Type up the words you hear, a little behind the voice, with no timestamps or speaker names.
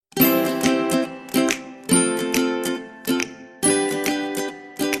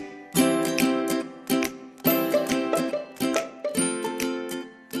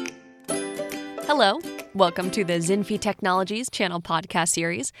Hello, welcome to the Zinfi Technologies channel podcast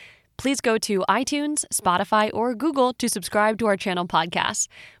series. Please go to iTunes, Spotify, or Google to subscribe to our channel podcasts,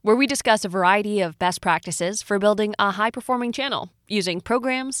 where we discuss a variety of best practices for building a high-performing channel using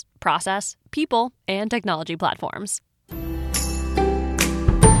programs, process, people, and technology platforms.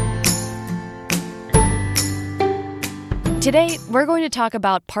 Today, we're going to talk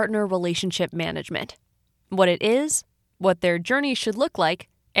about partner relationship management, what it is, what their journey should look like,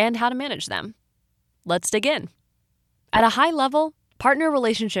 and how to manage them. Let's dig in. At a high level, partner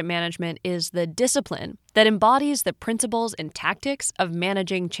relationship management is the discipline that embodies the principles and tactics of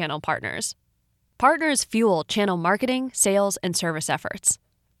managing channel partners. Partners fuel channel marketing, sales, and service efforts.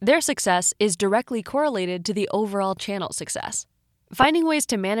 Their success is directly correlated to the overall channel success. Finding ways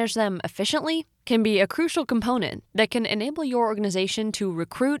to manage them efficiently can be a crucial component that can enable your organization to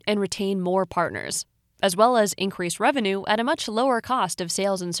recruit and retain more partners, as well as increase revenue at a much lower cost of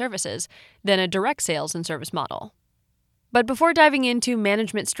sales and services than a direct sales and service model. But before diving into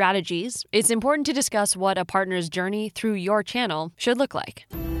management strategies, it's important to discuss what a partner's journey through your channel should look like.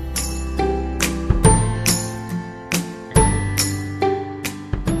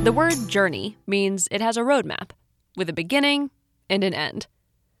 The word journey means it has a roadmap with a beginning and an end.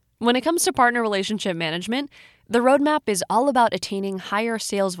 When it comes to partner relationship management, the roadmap is all about attaining higher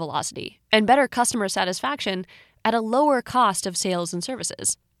sales velocity and better customer satisfaction at a lower cost of sales and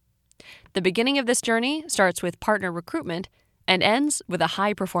services. The beginning of this journey starts with partner recruitment and ends with a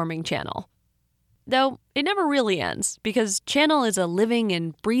high-performing channel. Though it never really ends because channel is a living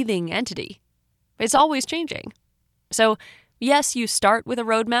and breathing entity. It's always changing. So, yes, you start with a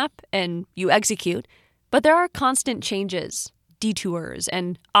roadmap and you execute, but there are constant changes, detours,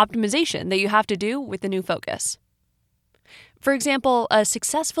 and optimization that you have to do with the new focus. For example, a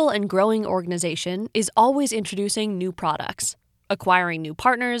successful and growing organization is always introducing new products, acquiring new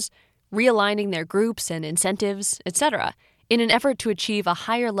partners, realigning their groups and incentives, etc., in an effort to achieve a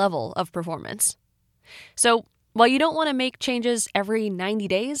higher level of performance. So, while you don't want to make changes every 90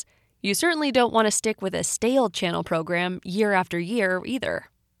 days, you certainly don't want to stick with a stale channel program year after year either.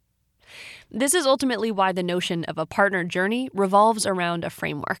 This is ultimately why the notion of a partner journey revolves around a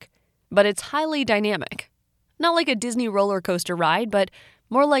framework, but it's highly dynamic. Not like a Disney roller coaster ride, but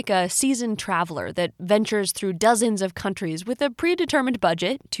more like a seasoned traveler that ventures through dozens of countries with a predetermined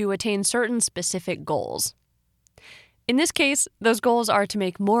budget to attain certain specific goals. In this case, those goals are to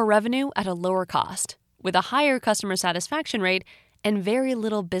make more revenue at a lower cost, with a higher customer satisfaction rate and very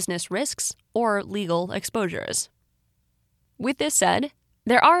little business risks or legal exposures. With this said,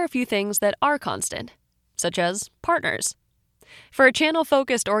 there are a few things that are constant, such as partners. For a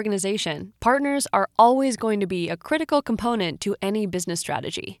channel-focused organization, partners are always going to be a critical component to any business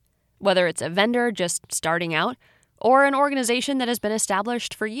strategy, whether it's a vendor just starting out or an organization that has been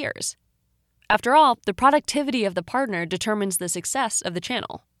established for years. After all, the productivity of the partner determines the success of the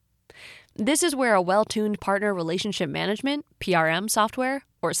channel. This is where a well-tuned partner relationship management, PRM software,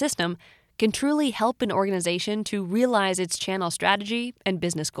 or system can truly help an organization to realize its channel strategy and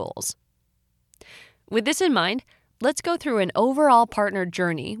business goals. With this in mind, let's go through an overall partner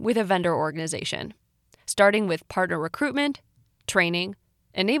journey with a vendor organization, starting with partner recruitment, training,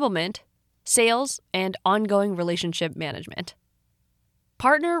 enablement, sales, and ongoing relationship management.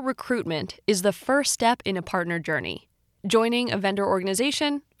 Partner recruitment is the first step in a partner journey, joining a vendor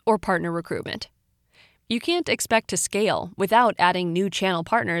organization or partner recruitment. You can't expect to scale without adding new channel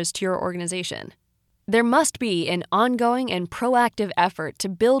partners to your organization. There must be an ongoing and proactive effort to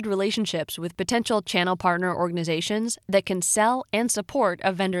build relationships with potential channel partner organizations that can sell and support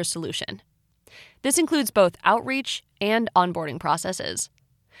a vendor solution. This includes both outreach and onboarding processes.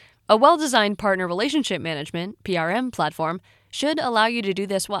 A well-designed partner relationship management, PRM platform, should allow you to do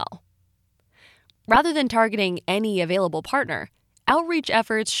this well. Rather than targeting any available partner, outreach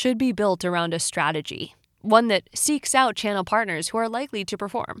efforts should be built around a strategy, one that seeks out channel partners who are likely to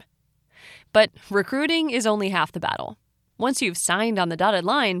perform. But recruiting is only half the battle. Once you've signed on the dotted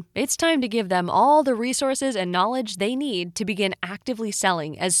line, it's time to give them all the resources and knowledge they need to begin actively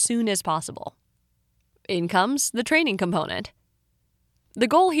selling as soon as possible. In comes the training component. The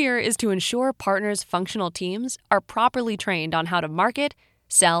goal here is to ensure partners' functional teams are properly trained on how to market,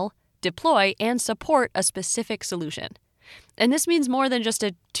 sell, deploy, and support a specific solution. And this means more than just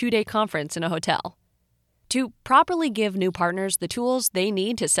a 2-day conference in a hotel. To properly give new partners the tools they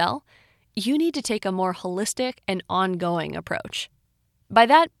need to sell, you need to take a more holistic and ongoing approach. By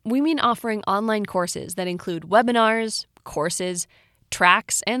that, we mean offering online courses that include webinars, courses,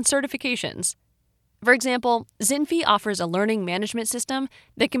 tracks, and certifications. For example, Zinfi offers a learning management system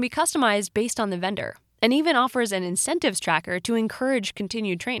that can be customized based on the vendor and even offers an incentives tracker to encourage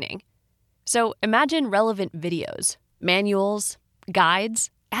continued training. So imagine relevant videos, manuals,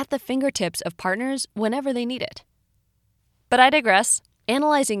 guides at the fingertips of partners whenever they need it. But I digress.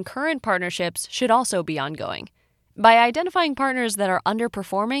 Analyzing current partnerships should also be ongoing. By identifying partners that are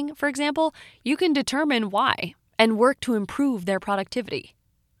underperforming, for example, you can determine why and work to improve their productivity.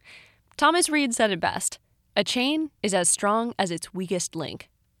 Thomas Reed said it best, "A chain is as strong as its weakest link."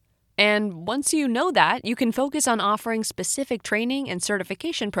 And once you know that, you can focus on offering specific training and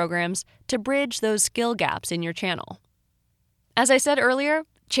certification programs to bridge those skill gaps in your channel. As I said earlier,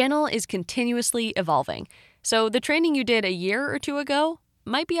 channel is continuously evolving, so the training you did a year or two ago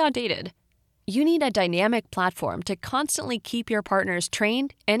might be outdated. You need a dynamic platform to constantly keep your partners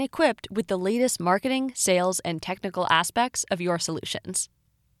trained and equipped with the latest marketing, sales, and technical aspects of your solutions.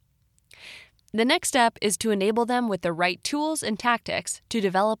 The next step is to enable them with the right tools and tactics to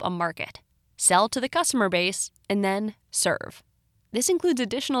develop a market, sell to the customer base, and then serve. This includes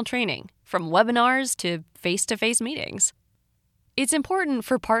additional training, from webinars to face-to-face meetings. It's important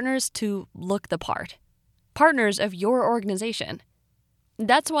for partners to look the part, partners of your organization.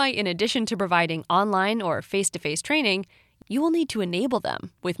 That's why, in addition to providing online or face-to-face training, you will need to enable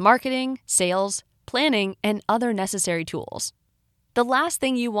them with marketing, sales, planning, and other necessary tools. The last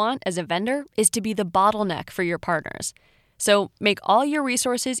thing you want as a vendor is to be the bottleneck for your partners. So make all your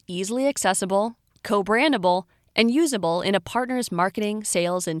resources easily accessible, co-brandable, and usable in a partner's marketing,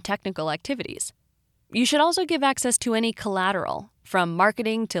 sales, and technical activities. You should also give access to any collateral, from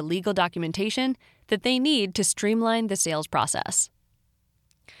marketing to legal documentation, that they need to streamline the sales process.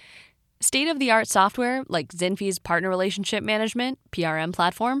 State-of-the-art software like Zinfi's Partner Relationship Management (PRM)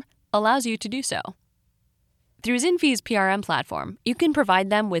 platform allows you to do so. Through Zinfi's PRM platform, you can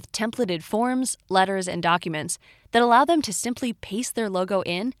provide them with templated forms, letters, and documents that allow them to simply paste their logo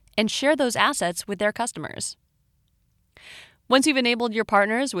in and share those assets with their customers. Once you've enabled your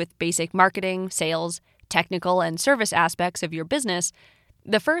partners with basic marketing, sales, technical, and service aspects of your business,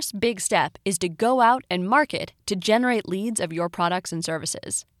 the first big step is to go out and market to generate leads of your products and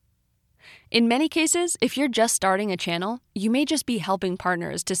services. In many cases, if you're just starting a channel, you may just be helping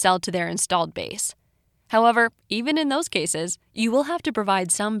partners to sell to their installed base. However, even in those cases, you will have to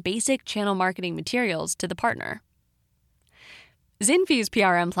provide some basic channel marketing materials to the partner. Zinfi's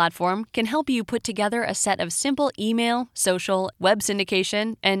PRM platform can help you put together a set of simple email, social, web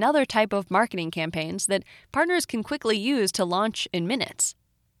syndication, and other type of marketing campaigns that partners can quickly use to launch in minutes.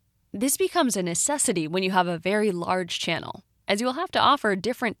 This becomes a necessity when you have a very large channel, as you will have to offer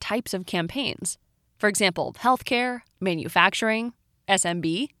different types of campaigns. For example, healthcare, manufacturing,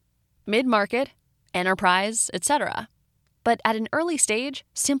 SMB, mid-market, enterprise, etc. But at an early stage,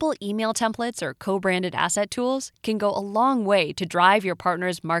 simple email templates or co-branded asset tools can go a long way to drive your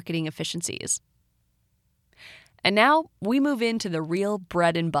partner's marketing efficiencies. And now we move into the real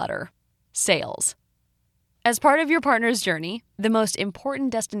bread and butter, sales. As part of your partner's journey, the most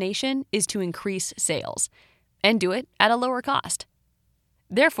important destination is to increase sales and do it at a lower cost.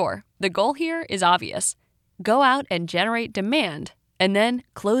 Therefore, the goal here is obvious. Go out and generate demand and then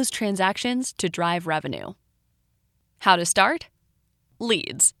close transactions to drive revenue. How to start?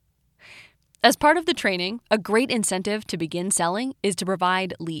 Leads. As part of the training, a great incentive to begin selling is to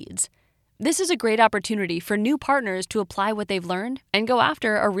provide leads. This is a great opportunity for new partners to apply what they've learned and go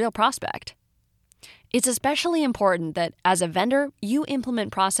after a real prospect. It's especially important that, as a vendor, you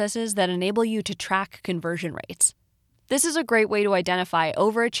implement processes that enable you to track conversion rates. This is a great way to identify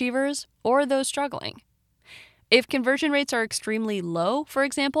overachievers or those struggling. If conversion rates are extremely low, for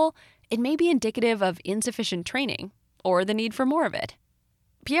example, it may be indicative of insufficient training or the need for more of it.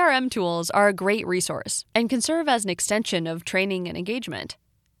 PRM tools are a great resource and can serve as an extension of training and engagement.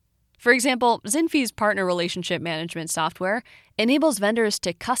 For example, Zinfi's Partner Relationship Management software enables vendors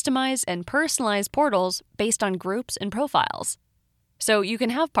to customize and personalize portals based on groups and profiles. So you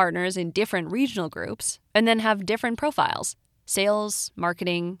can have partners in different regional groups and then have different profiles: sales,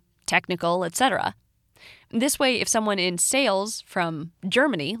 marketing, technical, etc. This way, if someone in sales from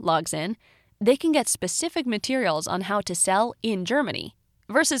Germany logs in, they can get specific materials on how to sell in Germany,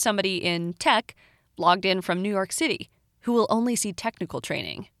 versus somebody in tech logged in from New York City, who will only see technical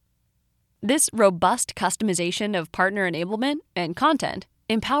training. This robust customization of partner enablement and content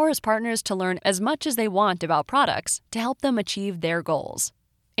empowers partners to learn as much as they want about products to help them achieve their goals,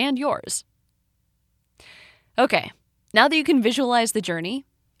 and yours. Okay, now that you can visualize the journey,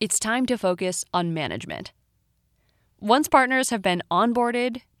 it's time to focus on management. Once partners have been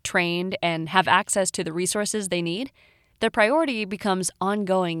onboarded, trained, and have access to the resources they need, the priority becomes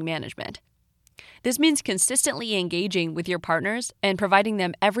ongoing management. This means consistently engaging with your partners and providing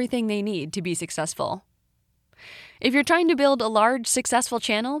them everything they need to be successful. If you're trying to build a large, successful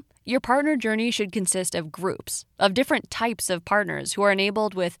channel, Your partner journey should consist of groups of different types of partners who are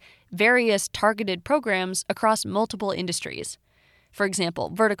enabled with various targeted programs across multiple industries. For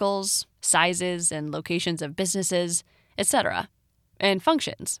example, verticals, sizes and locations of businesses, etc., and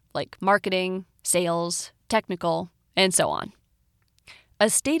functions like marketing, sales, technical, and so on.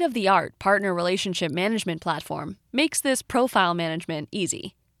 A state-of-the-art partner relationship management platform makes this profile management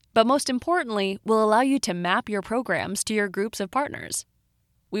easy, but most importantly, will allow you to map your programs to your groups of partners.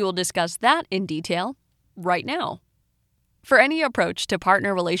 We will discuss that in detail right now. For any approach to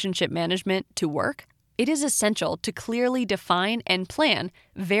partner relationship management to work, it is essential to clearly define and plan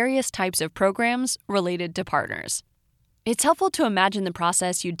various types of programs related to partners. It's helpful to imagine the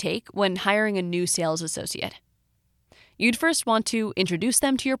process you'd take when hiring a new sales associate. You'd first want to introduce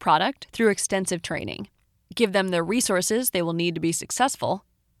them to your product through extensive training, give them the resources they will need to be successful,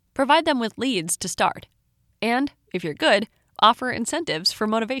 provide them with leads to start, and, if you're good, offer incentives for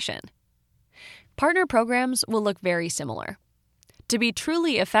motivation. Partner programs will look very similar. To be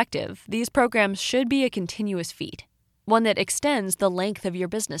truly effective, these programs should be a continuous feat, one that extends the length of your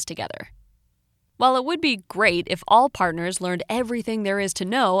business together. While it would be great if all partners learned everything there is to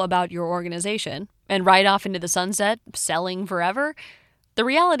know about your organization and ride off into the sunset selling forever, the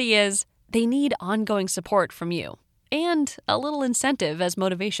reality is they need ongoing support from you and a little incentive as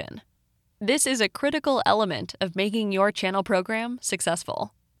motivation. This is a critical element of making your channel program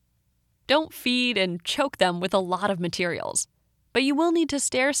successful. Don't feed and choke them with a lot of materials, but you will need to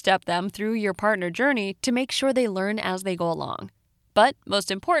stair-step them through your partner journey to make sure they learn as they go along. But,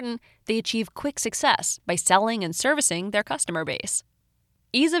 most important, they achieve quick success by selling and servicing their customer base.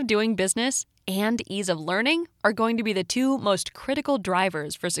 Ease of doing business and ease of learning are going to be the two most critical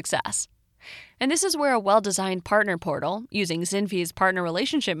drivers for success. And this is where a well-designed partner portal using Zinfi's partner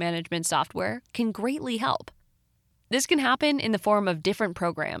relationship management software can greatly help. This can happen in the form of different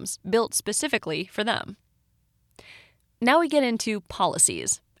programs built specifically for them. Now we get into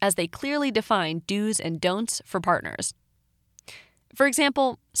policies, as they clearly define do's and don'ts for partners. For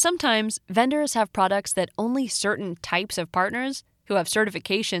example, sometimes vendors have products that only certain types of partners who have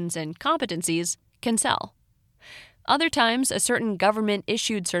certifications and competencies can sell. Other times, a certain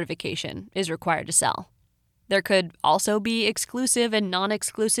government-issued certification is required to sell. There could also be exclusive and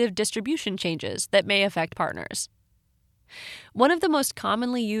non-exclusive distribution changes that may affect partners. One of the most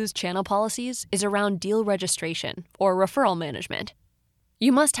commonly used channel policies is around deal registration or referral management.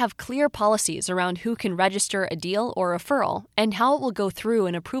 You must have clear policies around who can register a deal or referral and how it will go through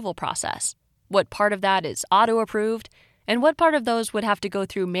an approval process, what part of that is auto-approved, and what part of those would have to go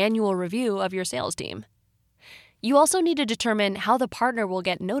through manual review of your sales team. You also need to determine how the partner will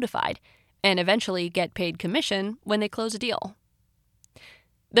get notified and eventually get paid commission when they close a deal.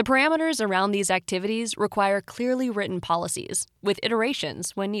 The parameters around these activities require clearly written policies, with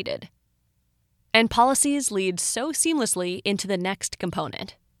iterations when needed. And policies lead so seamlessly into the next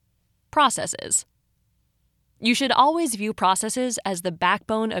component: processes. You should always view processes as the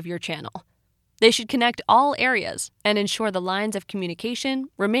backbone of your channel. They should connect all areas and ensure the lines of communication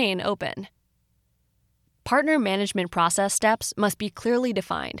remain open. Partner management process steps must be clearly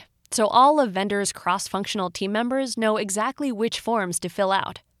defined, so all of vendors' cross-functional team members know exactly which forms to fill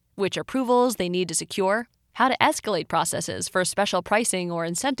out, which approvals they need to secure, how to escalate processes for special pricing or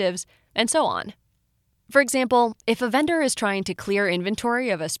incentives, and so on. For example, if a vendor is trying to clear inventory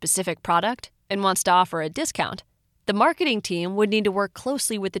of a specific product and wants to offer a discount, the marketing team would need to work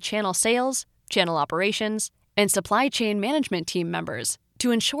closely with the channel sales, channel operations, and supply chain management team members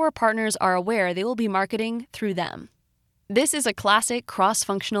to ensure partners are aware they will be marketing through them. This is a classic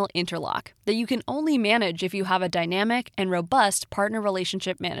cross-functional interlock that you can only manage if you have a dynamic and robust partner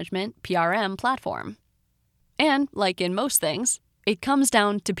relationship management (PRM) platform. And, like in most things, it comes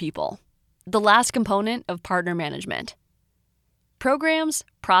down to people, the last component of partner management. Programs,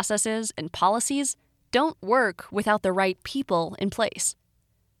 processes, and policies don't work without the right people in place.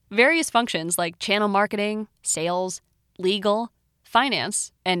 Various functions like channel marketing, sales, legal,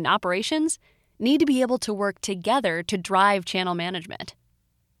 finance, and operations need to be able to work together to drive channel management.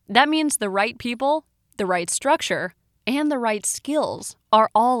 That means the right people, the right structure, and the right skills are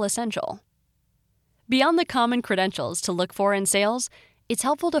all essential. Beyond the common credentials to look for in sales, it's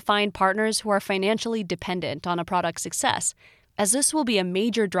helpful to find partners who are financially dependent on a product's success, as this will be a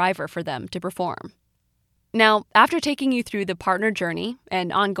major driver for them to perform. Now, after taking you through the partner journey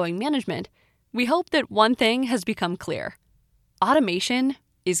and ongoing management, we hope that one thing has become clear: automation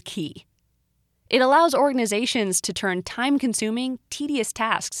is key. It allows organizations to turn time-consuming, tedious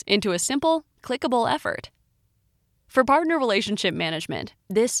tasks into a simple, clickable effort. For partner relationship management,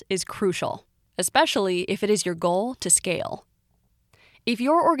 this is crucial, especially if it is your goal to scale. If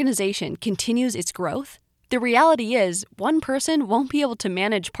your organization continues its growth, the reality is one person won't be able to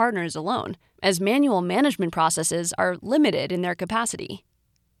manage partners alone, as manual management processes are limited in their capacity.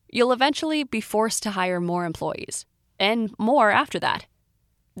 You'll eventually be forced to hire more employees, and more after that.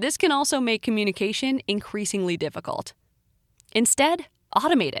 This can also make communication increasingly difficult. Instead,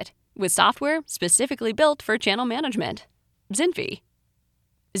 automate it with software specifically built for channel management. Zinfi.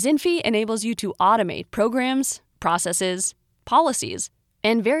 Zinfi enables you to automate programs, processes, policies,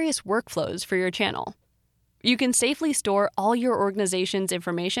 and various workflows for your channel. You can safely store all your organization's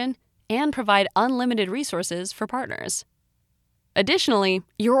information and provide unlimited resources for partners. Additionally,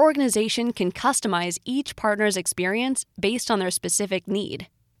 your organization can customize each partner's experience based on their specific need,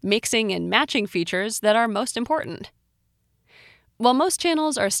 mixing and matching features that are most important. While most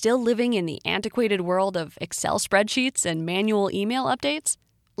channels are still living in the antiquated world of Excel spreadsheets and manual email updates,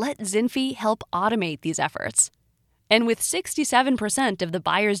 let Zinfi help automate these efforts. And with 67% of the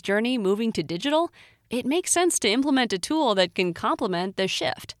buyer's journey moving to digital, it makes sense to implement a tool that can complement the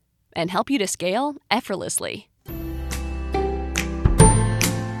shift and help you to scale effortlessly.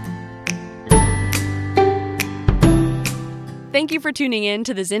 Thank you for tuning in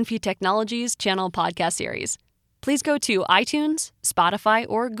to the Zinfi Technologies channel podcast series. Please go to iTunes, Spotify,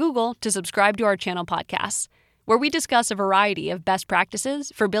 or Google to subscribe to our channel podcasts, where we discuss a variety of best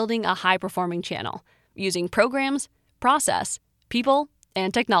practices for building a high-performing channel using programs, process, people,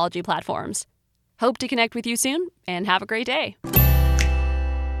 and technology platforms. Hope to connect with you soon, and have a great day.